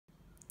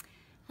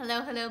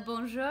Hello, hello,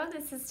 bonjour.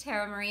 This is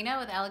Marino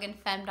with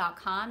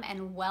elegantfemme.com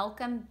and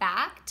welcome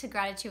back to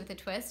Gratitude with a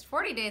Twist,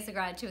 40 Days of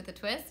Gratitude with a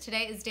Twist.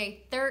 Today is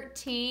day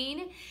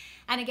 13.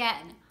 And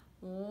again,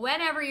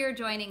 whenever you're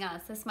joining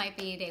us, this might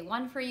be day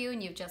 1 for you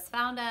and you've just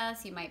found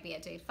us. You might be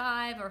at day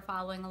 5 or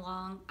following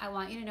along. I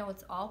want you to know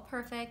it's all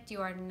perfect.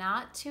 You are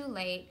not too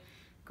late.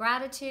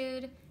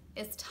 Gratitude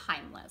is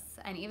timeless.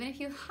 And even if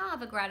you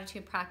have a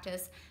gratitude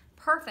practice,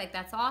 perfect,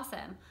 that's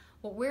awesome.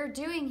 What we're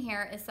doing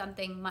here is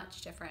something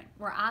much different.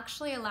 We're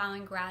actually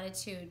allowing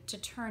gratitude to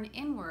turn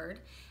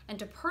inward and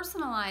to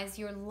personalize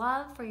your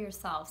love for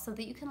yourself so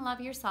that you can love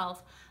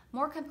yourself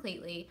more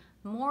completely,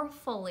 more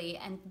fully,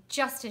 and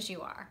just as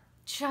you are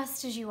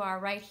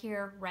right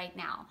here, right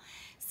now.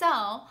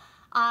 So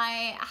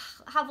I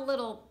have a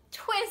little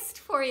twist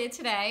for you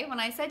today. When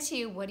I said to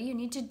you, what do you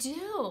need to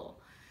do?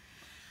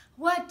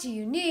 What do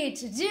you need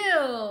to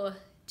do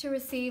to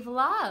receive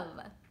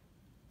love?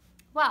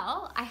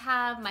 Well, I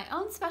have my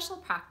own special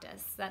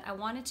practice that I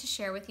wanted to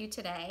share with you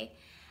today,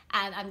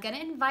 and I'm going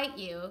to invite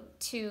you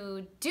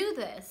to do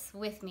this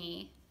with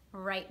me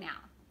right now.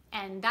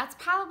 And that's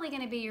probably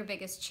going to be your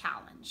biggest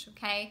challenge,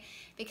 okay?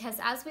 Because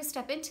as we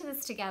step into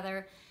this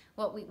together,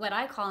 what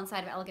I call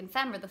inside of Elegant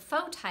Femme are the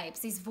faux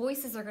types. These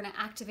voices are going to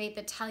activate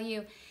that tell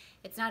you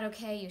it's not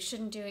okay, you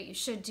shouldn't do it, you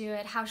should do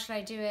it, how should I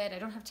do it, I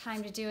don't have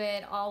time to do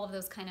it, all of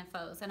those kind of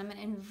faux. And I'm going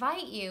to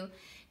invite you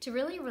to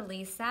really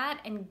release that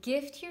and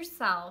gift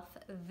yourself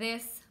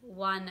this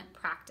one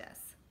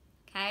practice.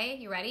 Okay,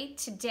 you ready?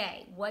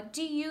 Today, what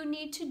do you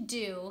need to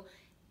do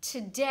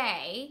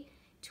today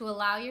to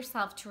allow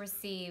yourself to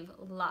receive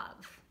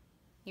love?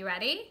 You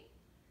ready?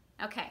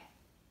 Okay.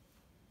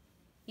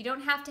 You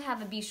don't have to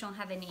have a bichon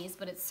Havanese,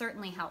 but it's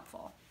certainly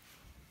helpful.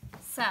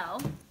 So,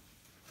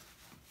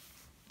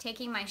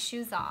 taking my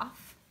shoes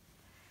off,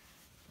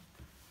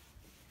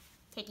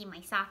 taking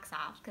my socks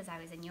off because I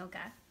was in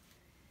yoga,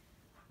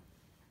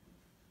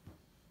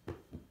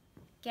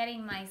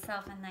 getting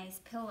myself a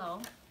nice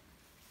pillow,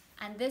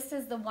 and this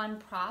is the one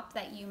prop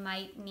that you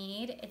might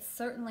need. It's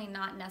certainly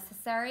not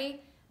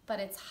necessary, but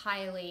it's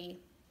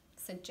highly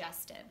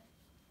suggested.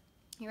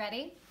 You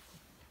ready?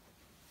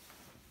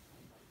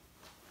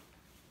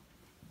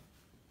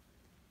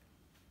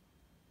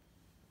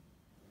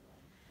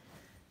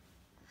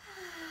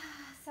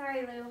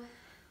 Sorry, Lou.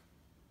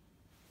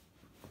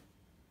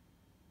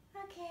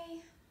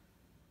 Okay.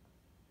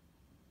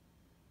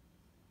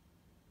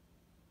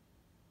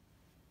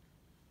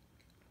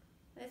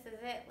 This is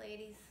it,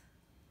 ladies.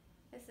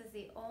 This is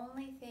the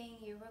only thing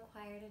you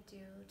require to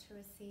do to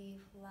receive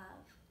love.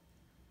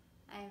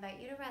 I invite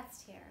you to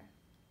rest here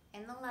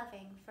in the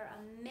loving for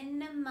a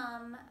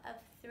minimum of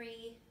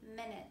 3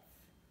 minutes.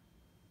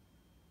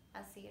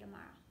 I'll see you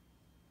tomorrow.